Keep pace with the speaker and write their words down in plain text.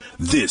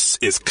This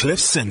is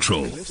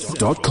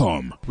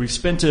CliffCentral.com. We've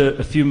spent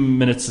a few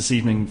minutes this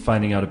evening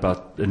finding out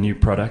about a new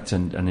product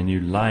and a new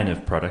line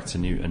of products, a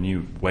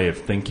new way of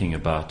thinking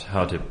about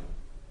how to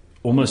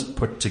almost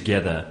put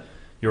together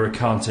your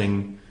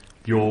accounting,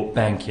 your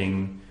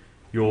banking,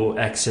 your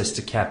access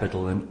to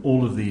capital, and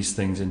all of these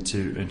things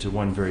into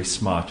one very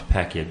smart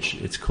package.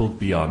 It's called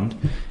Beyond,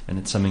 and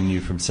it's something new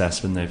from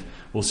Sasfin. They've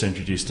also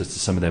introduced us to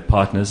some of their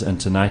partners,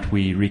 and tonight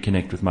we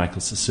reconnect with Michael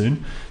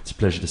Sassoon. It's a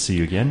pleasure to see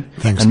you again.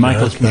 Thanks, and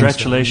Michael, Gareth.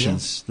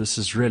 congratulations. This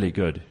is really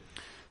good.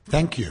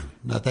 Thank you.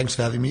 No, thanks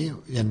for having me,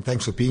 and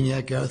thanks for being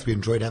here, Gareth. We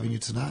enjoyed having you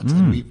tonight,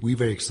 and we're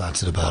very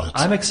excited about it.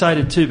 I'm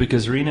excited too,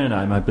 because Rena and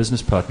I, my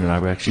business partner and I,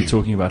 were actually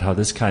talking about how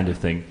this kind of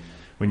thing,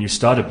 when you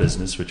start a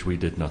business, which we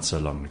did not so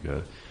long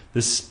ago,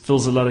 this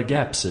fills a lot of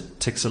gaps, it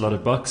ticks a lot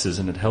of boxes,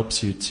 and it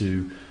helps you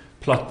to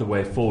plot the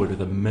way forward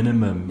with a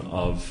minimum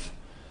of,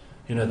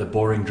 the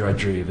boring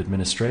drudgery of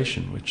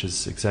administration, which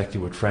is exactly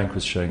what Frank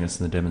was showing us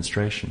in the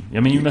demonstration. I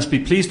mean, you must be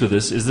pleased with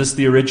this. Is this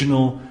the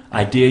original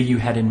idea you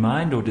had in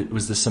mind, or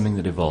was this something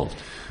that evolved?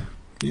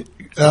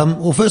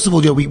 Well, first of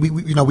all,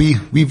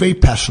 we're very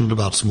passionate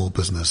about small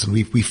business, and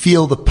we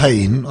feel the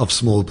pain of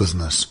small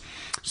business.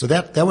 So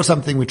that was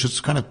something which has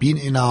kind of been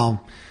in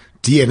our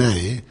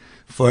DNA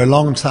for a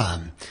long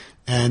time.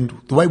 And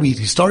the way we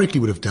historically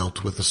would have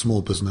dealt with a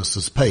small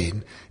business's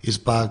pain is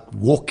by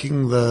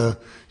walking the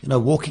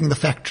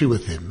factory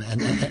with him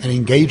and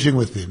engaging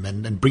with him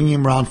and bringing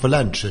him around for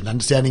lunch and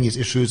understanding his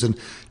issues and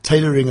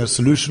tailoring a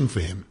solution for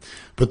him.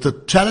 But the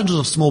challenges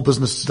of small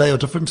business today are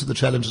different to the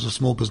challenges of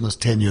small business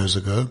 10 years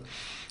ago.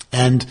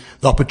 And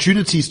the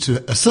opportunities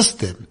to assist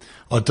them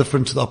are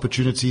different to the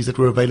opportunities that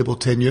were available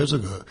 10 years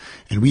ago.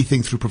 And we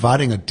think through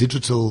providing a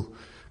digital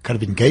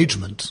kind of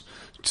engagement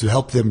to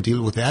help them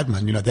deal with the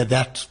admin,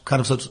 that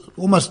kind of, so it's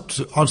almost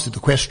to answer the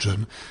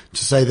question,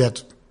 to say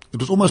that it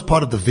was almost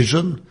part of the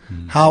vision.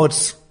 How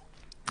it's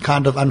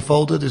kind of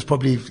unfolded is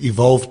probably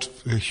evolved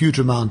a huge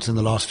amount in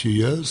the last few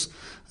years.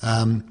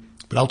 But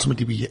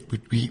ultimately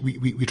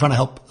we're trying to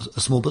help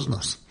a small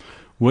business.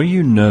 Were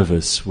you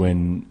nervous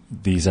when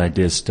these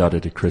ideas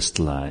started to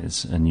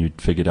crystallize and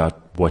you'd figured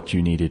out what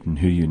you needed and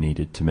who you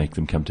needed to make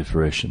them come to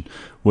fruition?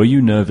 Were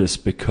you nervous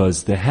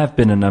because there have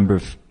been a number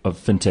of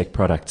fintech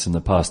products in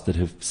the past that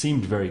have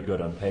seemed very good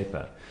on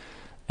paper,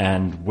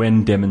 and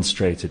when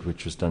demonstrated,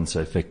 which was done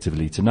so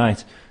effectively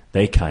tonight,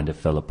 they kind of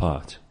fell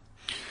apart?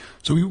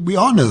 So we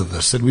are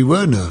nervous, and we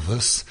were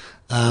nervous.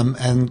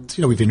 And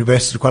we've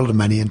invested quite a lot of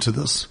money into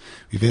this.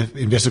 We've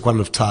invested quite a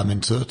lot of time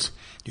into it.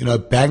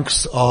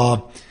 Banks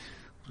are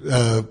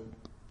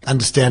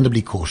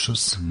understandably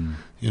cautious.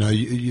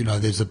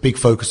 There's a big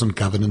focus on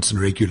governance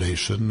and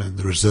regulation, and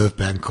the Reserve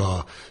Bank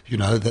are,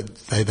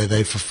 that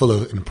they fulfill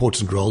an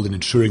important role in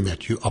ensuring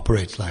that you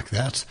operate like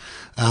that.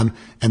 And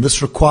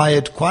this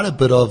required quite a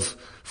bit of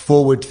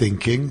forward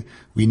thinking.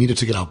 We needed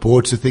to get our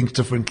board to think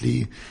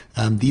differently.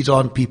 These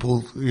aren't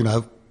people,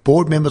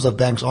 board members of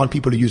banks aren't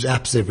people who use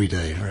apps every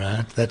day,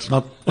 right? That's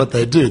not what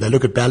they do. They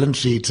look at balance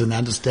sheets and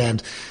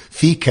understand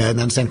FICA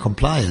and understand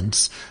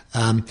compliance.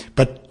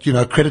 But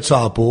credit to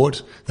our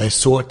board. They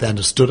saw it, they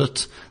understood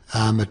it.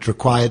 It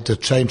required a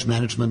change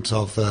management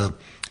of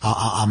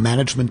our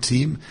management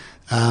team.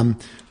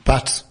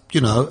 But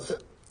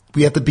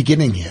we're at the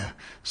beginning here.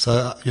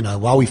 So,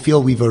 while we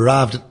feel we've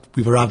arrived at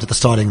the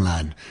starting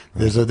line,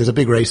 there's a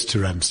big race to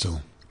run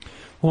still.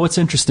 Well, what's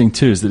interesting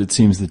too is that it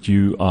seems that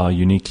you are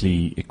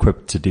uniquely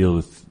equipped to deal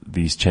with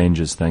these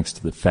changes thanks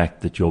to the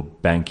fact that your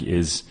bank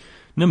is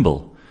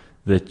nimble,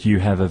 that you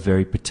have a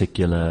very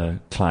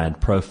particular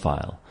client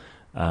profile,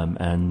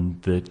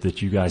 and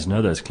that you guys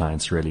know those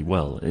clients really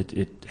well.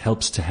 It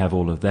helps to have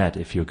all of that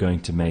if you're going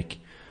to make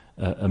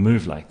a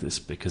move like this,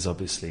 because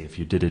obviously if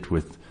you did it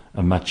with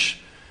a much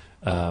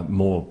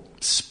more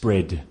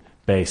spread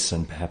base,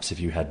 and perhaps if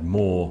you had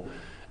more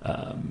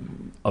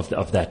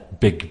of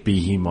that big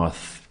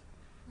behemoth,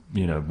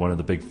 one of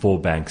the big four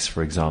banks,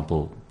 for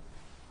example,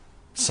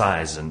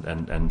 size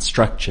and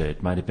structure,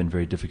 it might have been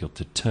very difficult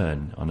to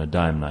turn on a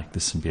dime like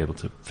this and be able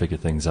to figure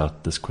things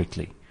out this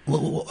quickly.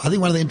 Well, I think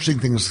one of the interesting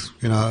things,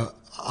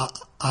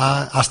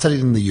 I studied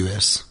in the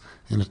US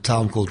in a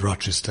town called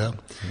Rochester,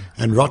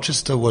 and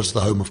Rochester was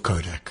the home of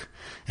Kodak.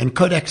 And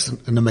Kodak's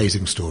an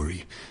amazing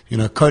story.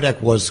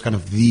 Kodak was kind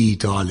of the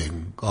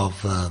darling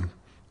of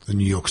the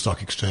New York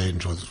Stock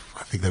Exchange, or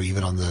I think they were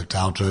even on the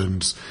Dow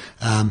Jones,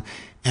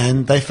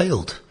 and they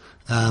failed.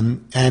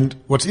 And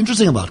what's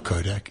interesting about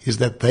Kodak is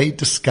that they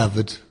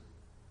discovered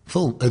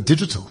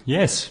digital.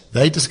 Yes.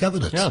 They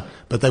discovered it. Yeah.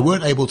 But they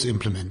weren't able to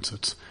implement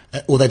it,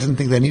 or they didn't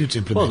think they needed to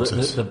implement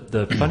it.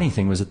 The funny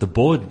thing was that the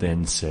board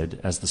then said,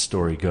 as the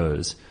story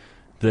goes,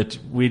 that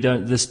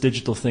this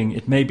digital thing,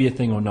 it may be a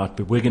thing or not,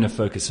 but we're going to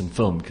focus on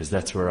film because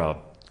that's where our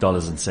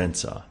dollars and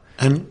cents are.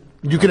 And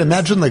you can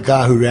imagine the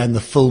guy who ran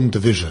the film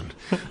division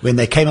when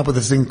they came up with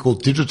this thing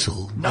called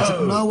digital. I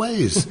said, no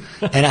ways.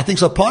 And I think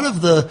so part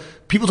of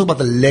people talk about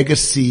the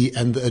legacy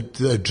and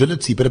the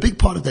agility, but a big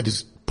part of that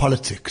is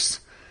politics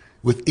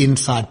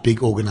inside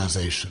big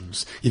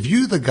organizations. If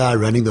you're the guy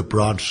running the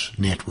branch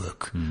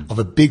network of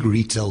a big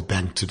retail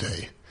bank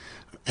today,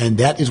 And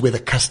that is where the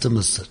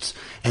customers sit.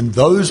 And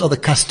those are the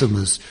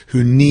customers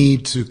who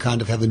need to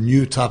kind of have a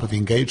new type of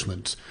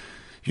engagement.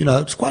 You know,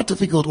 it's quite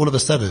difficult all of a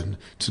sudden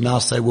to now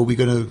say, well, we're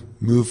going to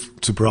move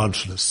to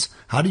branchless.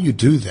 How do you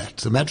do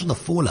that? Imagine the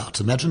fallout.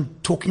 Imagine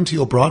talking to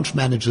your branch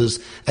managers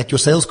at your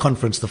sales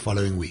conference the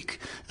following week.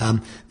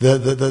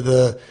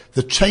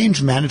 The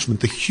change management,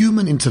 the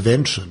human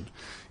intervention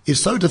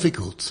is so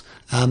difficult.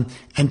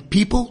 And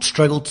people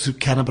struggle to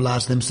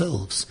cannibalize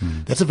themselves.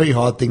 That's a very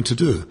hard thing to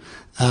do.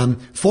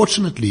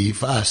 Fortunately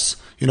for us,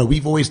 you know,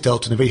 we've always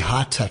dealt in a very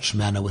high touch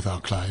manner with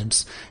our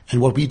clients. And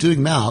what we're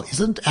doing now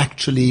isn't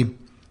actually,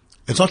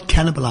 it's not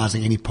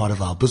cannibalizing any part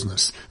of our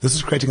business. This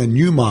is creating a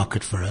new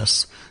market for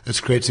us.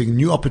 It's creating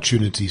new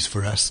opportunities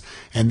for us.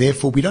 And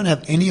therefore we don't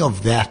have any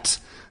of that,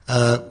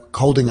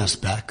 holding us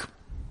back.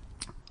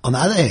 On the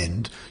other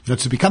hand, you know,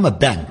 to become a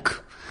bank,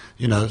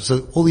 you know,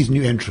 so all these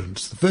new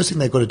entrants, the first thing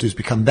they've got to do is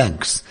become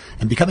banks.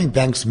 And becoming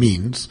banks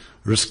means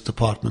risk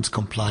departments,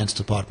 compliance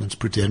departments,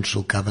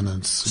 prudential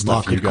governance, stuff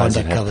market you guys conduct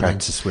have had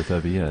governance. practice with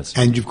over years.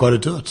 And you've got to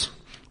do it.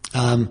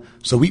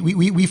 So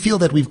we feel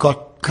that we've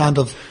got kind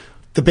of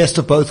the best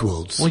of both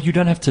worlds. Well, you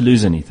don't have to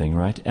lose anything,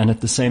 right? And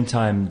at the same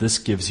time, this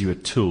gives you a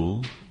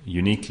tool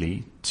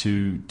uniquely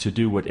to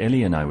do what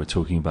Ellie and I were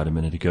talking about a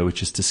minute ago,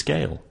 which is to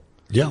scale.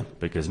 Yeah.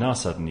 Because now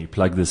suddenly you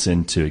plug this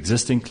into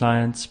existing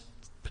clients,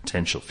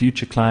 potential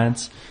future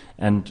clients,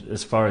 and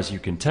as far as you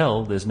can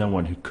tell, there's no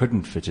one who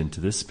couldn't fit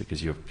into this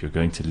because you're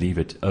going to leave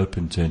it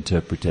open to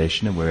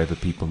interpretation, and wherever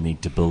people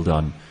need to build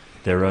on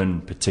their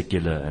own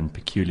particular and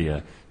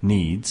peculiar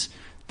needs,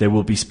 there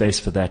will be space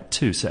for that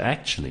too. So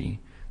actually,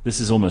 this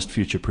is almost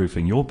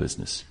future-proofing your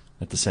business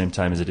at the same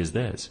time as it is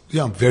theirs.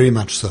 Yeah, very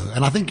much so.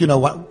 And I think, you know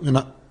what, you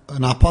know,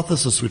 an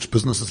hypothesis which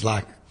businesses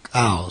like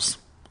ours,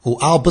 or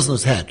our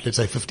business had, let's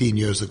say 15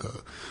 years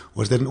ago,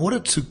 was that in order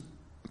to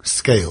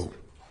scale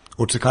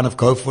or to kind of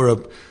go for a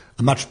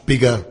much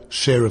bigger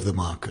share of the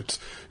market,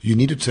 you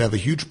needed to have a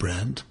huge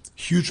brand,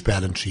 huge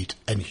balance sheet,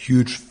 and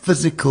huge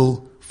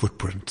physical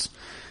footprint.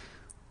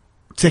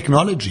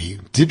 Technology,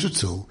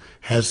 digital,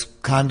 has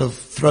kind of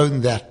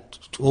thrown that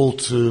all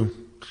to,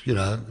 you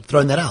know,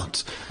 thrown that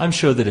out. I'm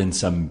sure that in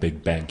some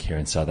big bank here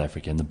in South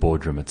Africa, in the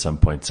boardroom at some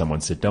point,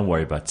 someone said, don't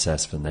worry about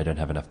Sasfin, they don't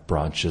have enough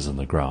branches on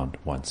the ground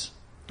once.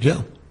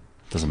 Yeah.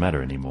 Doesn't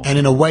matter anymore. And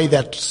in a way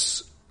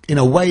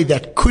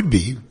that could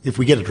be, if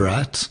we get it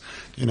right,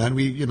 you know, and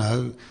we, you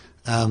know,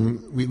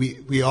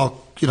 we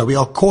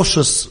are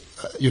cautious,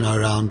 you know,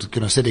 around,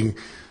 you know, setting,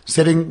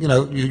 you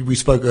know, we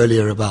spoke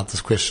earlier about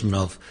this question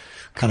of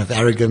kind of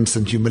arrogance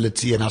and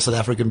humility, and our South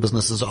African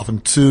businesses are often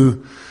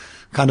too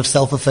kind of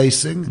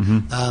self-effacing.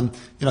 You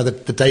know,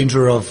 the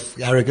danger of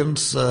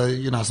arrogance,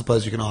 you know, I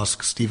suppose you can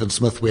ask Stephen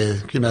Smith where,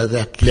 you know,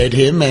 that led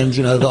him and,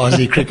 you know, the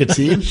Aussie cricket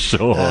team.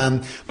 Sure.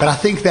 But I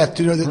think that,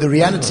 you know, the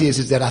reality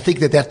is that I think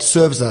that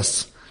serves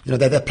us, you know,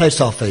 that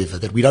plays our favor,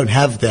 that we don't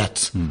have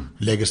that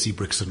legacy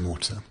bricks and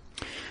mortar.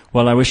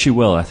 Well, I wish you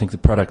well. I think the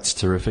product's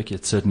terrific.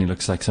 It certainly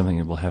looks like something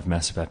that will have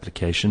massive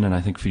application. And I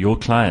think for your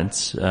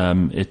clients,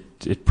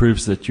 it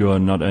proves that you're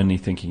not only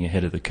thinking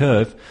ahead of the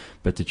curve,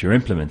 but that you're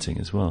implementing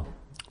as well.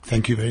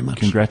 Thank you very much.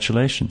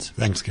 Congratulations.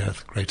 Thanks,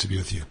 Gareth. Great to be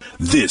with you.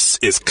 This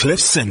is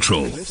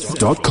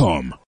CliffCentral.com.